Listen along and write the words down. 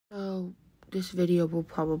this video will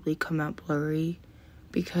probably come out blurry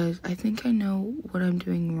because I think I know what I'm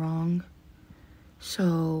doing wrong.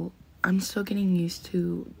 So I'm still getting used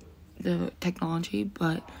to the technology,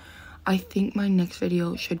 but I think my next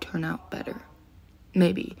video should turn out better.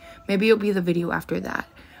 Maybe it'll be the video after that.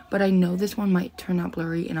 But I know this one might turn out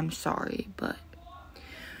blurry, and I'm sorry, but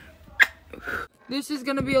this is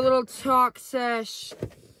gonna be a little talk sesh.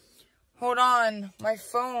 Hold on, my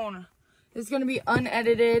phone. This is gonna be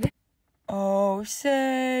unedited. Oh,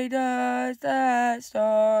 say does that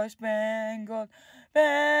star-spangled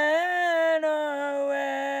banner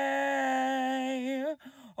wave,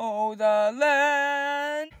 oh, the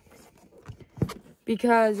land.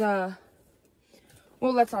 Because,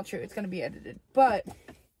 well, that's not true. It's gonna be edited. But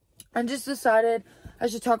I just decided I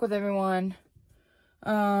should talk with everyone.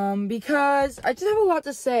 Because I just have a lot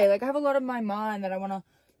to say. Like, I have a lot on my mind that I want to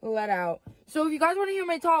let out. So if you guys want to hear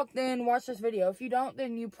my talk, then watch this video. If you don't,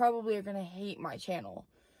 then you probably are going to hate my channel.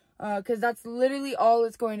 Because that's literally all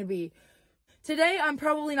it's going to be. Today, I'm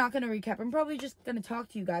probably not going to recap. I'm probably just going to talk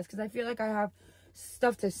to you guys because I feel like I have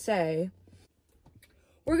stuff to say.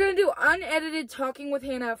 We're going to do unedited talking with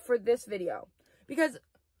Hannah for this video. Because,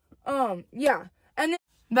 yeah. And then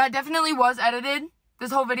that definitely was edited.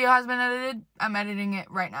 This whole video has been edited. I'm editing it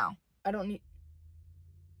right now. I don't need...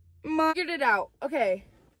 Figured it out. Okay.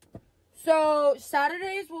 So,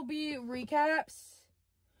 Saturdays will be recaps.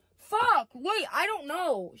 Fuck! Wait, I don't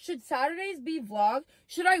know. Should Saturdays be vlogged?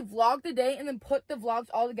 Should I vlog the day and then put the vlogs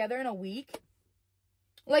all together in a week?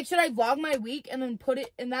 Like, should I vlog my week and then put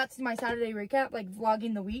it... And that's my Saturday recap, like,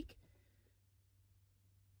 vlogging the week?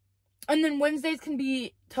 And then Wednesdays can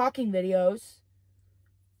be talking videos.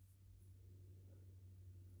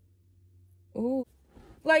 Ooh.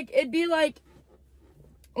 Like, it'd be like,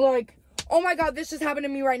 oh my god, this just happened to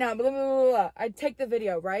me right now. Blah, blah, blah, blah. I'd take the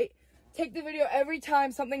video, right? Take the video every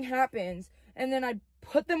time something happens. And then I'd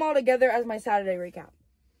put them all together as my Saturday recap.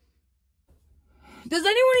 Does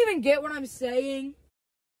anyone even get what I'm saying?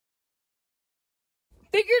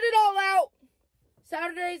 Figured it all out.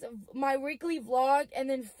 Saturdays, my weekly vlog, and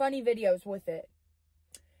then funny videos with it.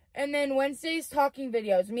 And then Wednesdays, talking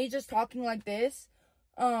videos. Me just talking like this.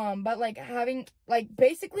 But like having, like,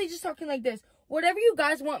 basically just talking like this. Whatever you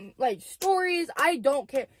guys want, like, stories, I don't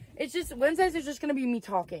care. It's just, Wednesdays is just gonna be me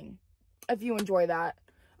talking. If you enjoy that.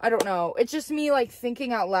 I don't know. It's just me, like,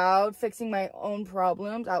 thinking out loud, fixing my own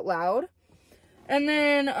problems out loud. And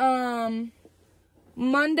then,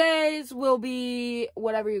 Mondays will be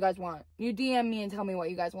whatever you guys want. You DM me and tell me what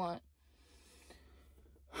you guys want.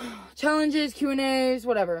 Challenges, Q&As,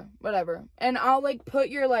 whatever. And I'll, like, put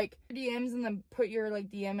your, like, DMs and then put your, like,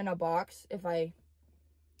 DM in a box if I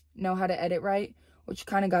know how to edit right, which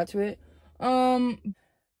kind of got to it.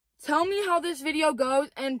 Tell me how this video goes,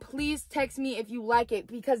 and please text me if you like it,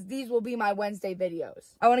 because these will be my Wednesday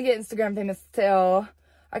videos. I want to get Instagram famous till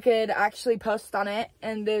I could actually post on it,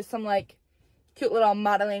 and there's some, like, cute little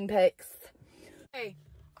modeling pics. Okay,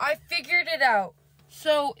 I figured it out.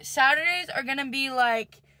 So, Saturdays are gonna be,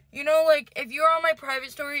 like, you know, like, if you're on my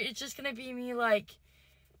private story, it's just gonna be me, like,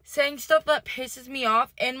 saying stuff that pisses me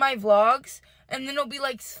off in my vlogs, and then it'll be,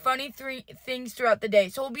 like, funny things throughout the day.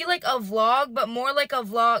 So, it'll be, like, a vlog, but more like a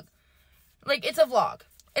vlog. Like, it's a vlog.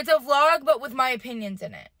 It's a vlog, but with my opinions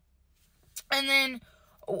in it. And then,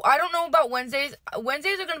 I don't know about Wednesdays.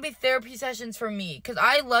 Wednesdays are gonna be therapy sessions for me, because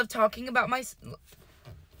I love talking about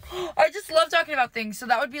I just love talking about things, so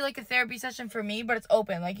that would be like a therapy session for me, but it's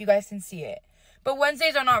open, like you guys can see it. But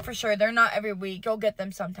Wednesdays are not for sure. They're not every week. You'll get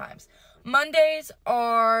them sometimes. Mondays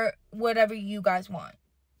are whatever you guys want.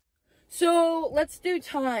 So, let's do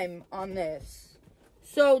time on this.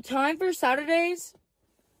 So, time for Saturdays,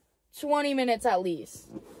 20 minutes at least.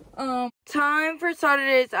 Time for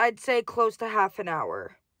Saturdays, I'd say close to half an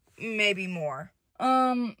hour. Maybe more.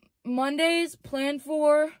 Mondays, plan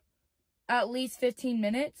for at least 15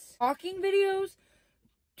 minutes. Talking videos,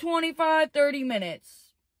 25-30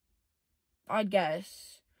 minutes. I'd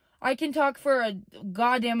guess. I can talk for a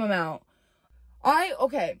goddamn amount.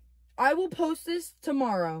 Okay. I will post this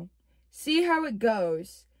tomorrow. See how it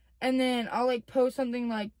goes. And then I'll, like, post something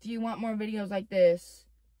like, do you want more videos like this?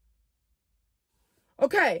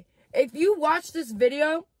 Okay. If you watch this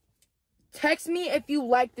video, text me if you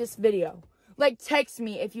like this video. Like, text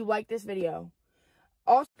me if you like this video.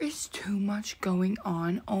 Also, there's too much going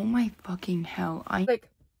on. Oh my fucking hell.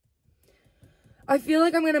 I feel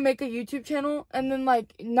like I'm gonna make a YouTube channel, and then,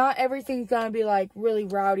 like, not everything's gonna be, like, really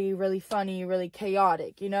rowdy, really funny, really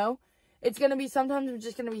chaotic, you know? It's gonna be, sometimes I'm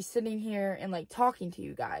just gonna be sitting here and, like, talking to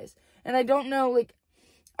you guys. And I don't know, like,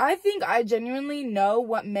 I think I genuinely know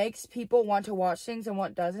what makes people want to watch things and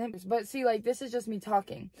what doesn't. But see, like, this is just me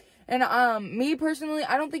talking. And me personally,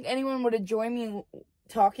 I don't think anyone would enjoy me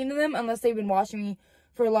talking to them unless they've been watching me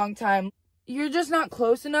for a long time. You're just not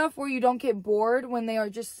close enough where you don't get bored when they are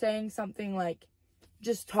just saying something, like,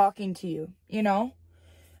 just talking to you, you know?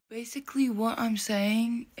 Basically, what I'm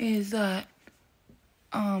saying is that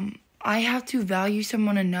I have to value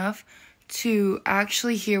someone enough to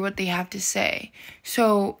actually hear what they have to say.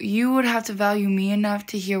 So you would have to value me enough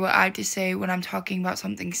to hear what I have to say when I'm talking about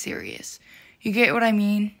something serious. You get what I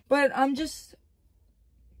mean? But I'm just...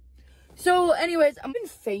 So, anyways, I've been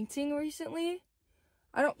fainting recently.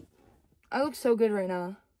 I look so good right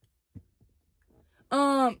now.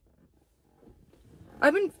 I've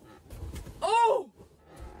been... Oh!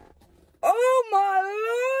 Oh my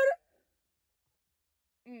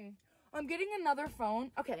lord! I'm getting another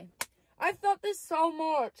phone. Okay. I've thought this so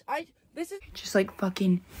much. This is just like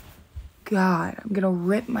fucking... God, I'm gonna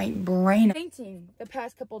rip my brain out. Fainting the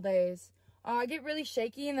past couple days. I get really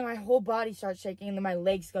shaky and then my whole body starts shaking and then my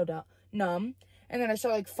legs go numb. And then I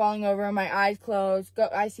start like falling over and my eyes close.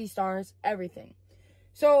 I see stars, everything.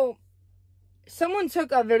 So, someone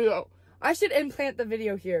took a video. I should implant the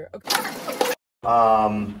video here. Okay.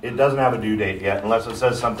 It doesn't have a due date yet unless it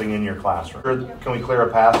says something in your classroom. Can we clear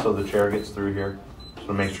a path so the chair gets through here?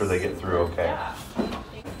 So make sure they get through okay. Yeah.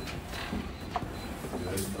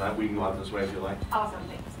 We can go out this way if you like. Awesome,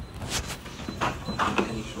 thanks.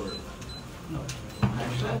 Any shorter? No.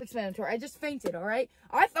 Explanatory. I just fainted, all right?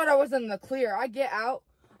 I thought I was in the clear. I get out.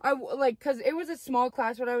 Because it was a small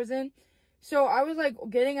class what I was in. So I was, like,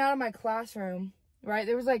 getting out of my classroom, right?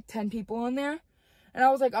 There was, like, 10 people in there. And I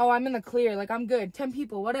was like, oh, I'm in the clear. Like, I'm good. 10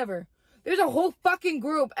 people, whatever. There's a whole fucking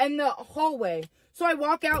group in the hallway. So I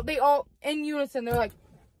walk out. They all, in unison, they're like,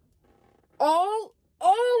 all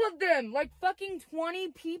of them. Like, fucking 20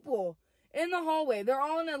 people in the hallway. They're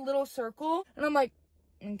all in a little circle. And I'm like,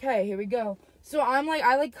 okay, here we go. So I'm like,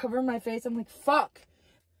 I like cover my face. I'm like, fuck.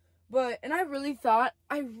 And I really thought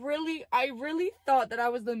that I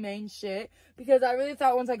was the main shit. Because I really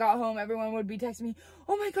thought once I got home, everyone would be texting me,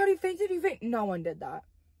 oh my God, you fainted. No one did that.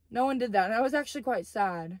 No one did that. And I was actually quite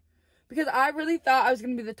sad. Because I really thought I was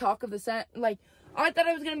going to be the talk of the set. Like, I thought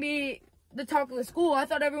I was going to be the talk of the school. I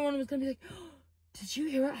thought everyone was going to be like, oh, did you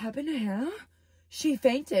hear what happened to Hannah? She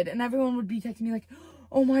fainted. And everyone would be texting me like,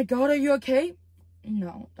 oh my God, are you okay?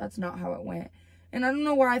 No, that's not how it went. And I don't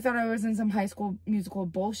know where I thought I was in some High School Musical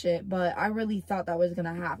bullshit, but I really thought that was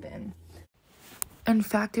gonna happen. In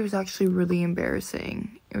fact, it was actually really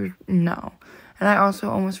embarrassing. No. And I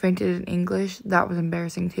also almost fainted in English. That was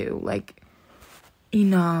embarrassing too. Like,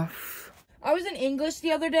 enough. I was in English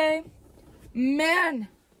the other day. Man,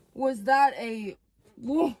 was that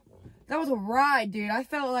that was a ride, dude. I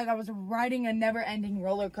felt like I was riding a never-ending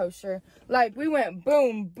roller coaster. Like, we went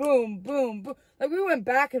boom, boom, boom, boom. Like, we went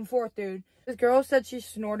back and forth, dude. This girl said she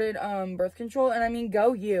snorted birth control, and I mean,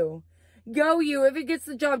 go you. Go you. If it gets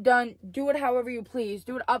the job done, do it however you please.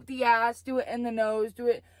 Do it up the ass, do it in the nose, do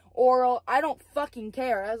it oral. I don't fucking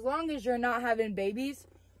care. As long as you're not having babies,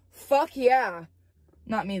 fuck yeah.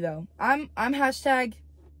 Not me, though. I'm hashtag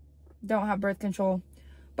don't have birth control.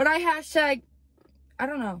 But I hashtag, I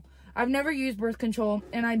don't know. I've never used birth control,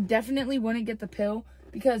 and I definitely wouldn't get the pill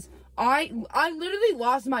because I literally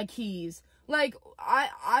lost my keys. Like,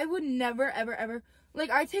 I would never, ever, ever, like,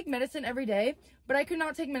 I take medicine every day, but I could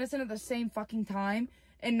not take medicine at the same fucking time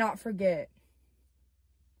and not forget.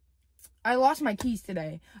 I lost my keys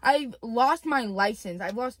today. I lost my license.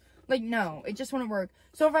 I've lost, like, no, it just wouldn't work.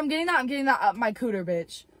 So if I'm getting that up my cooter,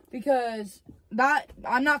 bitch, because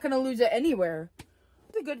I'm not going to lose it anywhere.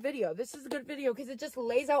 A good video. This is a good video because it just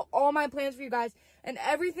lays out all my plans for you guys and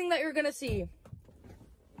everything that you're gonna see.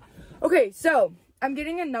 Okay, so I'm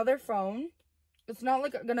getting another phone. It's not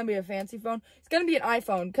like gonna be a fancy phone. It's gonna be an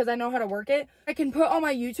iPhone because I know how to work it. I can put all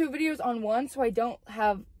my YouTube videos on one so I don't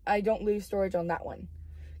lose storage on that one.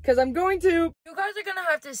 Because I'm going to. You guys are gonna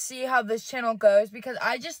have to see how this channel goes because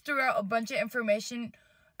I just threw out a bunch of information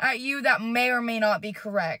at you that may or may not be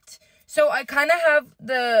correct. So I kind of have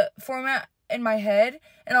the format in my head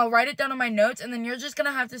and I'll write it down on my notes and then you're just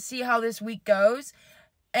gonna have to see how this week goes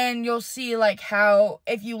and you'll see like how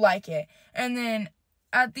if you like it. And then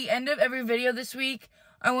at the end of every video this week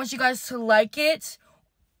I want you guys to like it.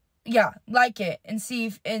 Yeah, like it and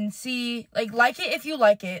see like it if you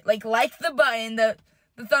like it. Like the button, the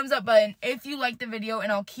thumbs up button if you like the video,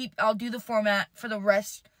 and I'll do the format for the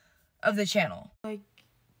rest of the channel. Like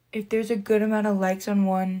if there's a good amount of likes on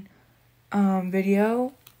one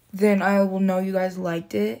video, then I will know you guys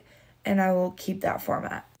liked it, and I will keep that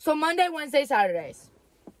format. So Monday, Wednesday, Saturdays.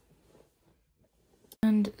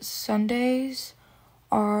 And Sundays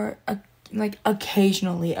are like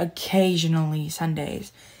occasionally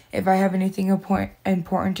Sundays. If I have anything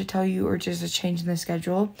important to tell you or just a change in the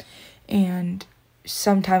schedule. And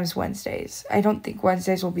sometimes Wednesdays. I don't think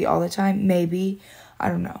Wednesdays will be all the time. Maybe. I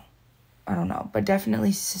don't know. But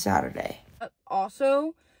definitely Saturday.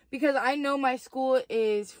 Also, because I know my school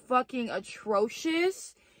is fucking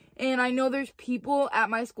atrocious. And I know there's people at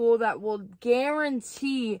my school that will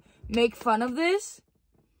guarantee make fun of this.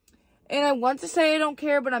 And I want to say I don't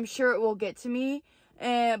care, but I'm sure it will get to me.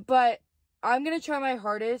 But I'm going to try my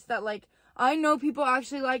hardest that, like, I know people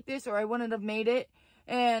actually like this or I wouldn't have made it.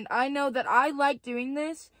 And I know that I like doing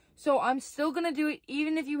this. So I'm still going to do it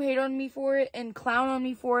even if you hate on me for it and clown on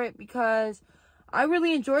me for it. Because I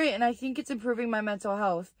really enjoy it and I think it's improving my mental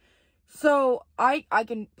health. So I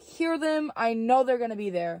can hear them. I know they're going to be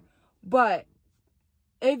there. But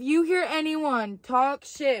if you hear anyone talk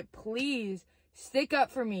shit, please stick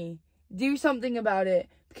up for me. Do something about it.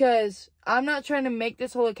 Because I'm not trying to make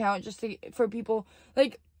this whole account just for people.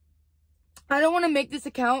 Like, I don't want to make this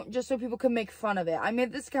account just so people can make fun of it. I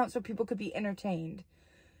made this account so people could be entertained.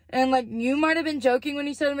 And, like, you might have been joking when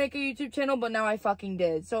you said to make a YouTube channel, but now I fucking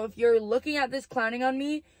did. So if you're looking at this clowning on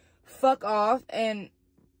me, fuck off and,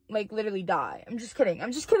 like, literally die. I'm just kidding.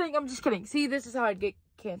 I'm just kidding. See, this is how I'd get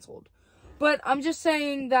canceled. But I'm just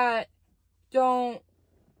saying that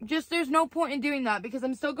there's no point in doing that because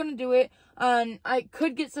I'm still going to do it. And I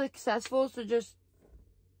could get successful, so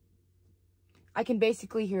I can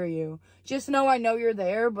basically hear you. Just know I know you're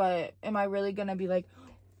there, but am I really going to be, like,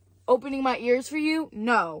 opening my ears for you?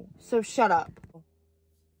 No. So shut up.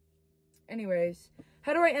 Anyways,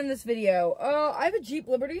 how do I end this video? I have a Jeep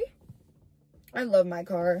Liberty. I love my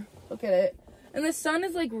car. Look at it. And the sun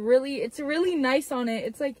is, like, it's really nice on it.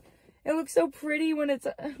 It's, like, it looks so pretty when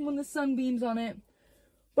the sun beams on it.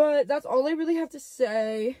 But that's all I really have to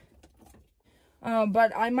say.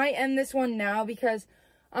 But I might end this one now because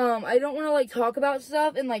I don't want to, like, talk about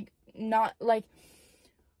stuff and, like, not, like,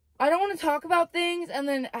 I don't want to talk about things and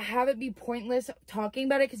then have it be pointless talking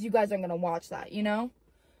about it because you guys aren't going to watch that, you know?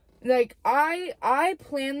 Like, I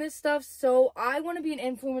plan this stuff so, I want to be an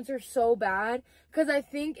influencer so bad because I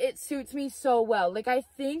think it suits me so well. Like, I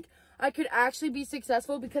think I could actually be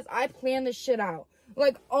successful because I plan this shit out.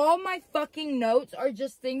 Like, all my fucking notes are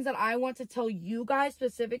just things that I want to tell you guys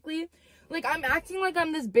specifically. Like, I'm acting like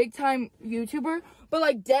I'm this big-time YouTuber, but,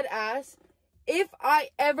 like, dead ass, if I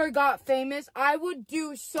ever got famous, I would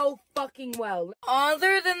do so fucking well.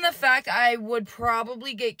 Other than the fact I would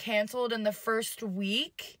probably get canceled in the first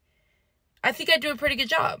week, I think I'd do a pretty good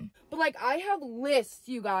job. But, like, I have lists,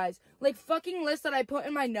 you guys. Like, fucking lists that I put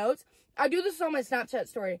in my notes. I do this on my Snapchat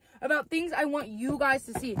story about things I want you guys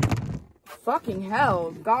to see. Fucking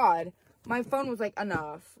hell, God. My phone was like,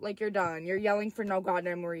 enough. Like, you're done. You're yelling for no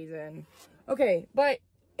goddamn reason. Okay, but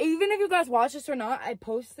even if you guys watch this or not, I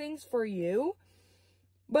post things for you.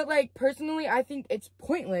 But, like, personally, I think it's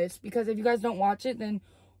pointless because if you guys don't watch it, then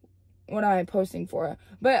what am I posting for?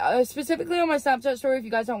 But specifically on my Snapchat story, if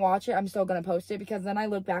you guys don't watch it, I'm still going to post it because then I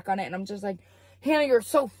look back on it and I'm just like, Hannah, you're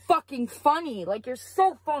so fucking funny. Like, you're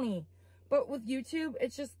so funny. But with YouTube,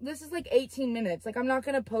 it's just, this is like 18 minutes. Like, I'm not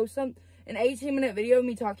going to post an 18-minute video of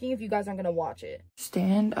me talking if you guys aren't going to watch it.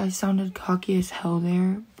 I sounded cocky as hell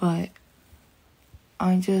there, but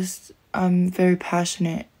I'm very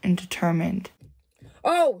passionate and determined.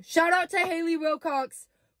 Oh, shout out to Haylee Wilcox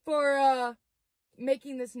for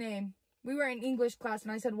making this name. We were in English class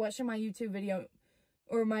and I said, what should my YouTube video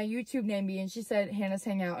or my YouTube name be? And she said, Hannah's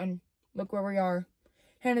Hangout. And look where we are.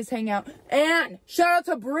 Hannah's Hangout. And shout out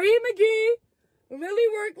to Bree McGee, Lily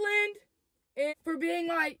Werklund, and for being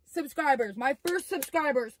my subscribers. My first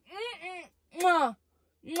subscribers. Mwah.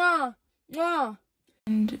 Mwah. Mwah.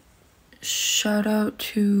 And shout out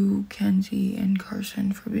to Kenzie and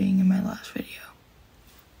Carsyn for being in my last video.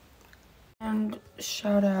 And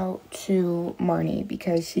shout out to Marne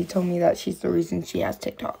because she told me that she's the reason she has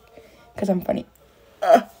TikTok. Because I'm funny.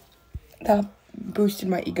 That boosted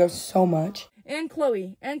my ego so much. And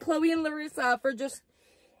Chloe and Larissa for just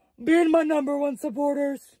being my #1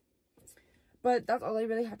 supporters. But that's all I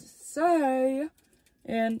really have to say.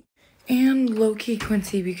 And low-key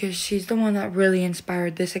Quincy because she's the one that really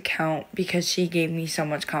inspired this account because she gave me so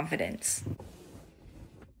much confidence.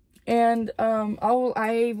 And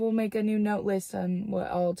I will make a new note list on what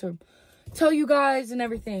all to tell you guys and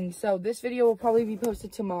everything. So this video will probably be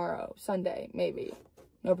posted tomorrow, Sunday, maybe.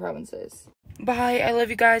 No promises. Bye. I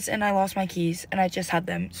love you guys, and I lost my keys, and I just had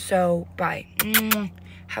them. So bye.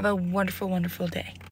 Have a wonderful, wonderful day.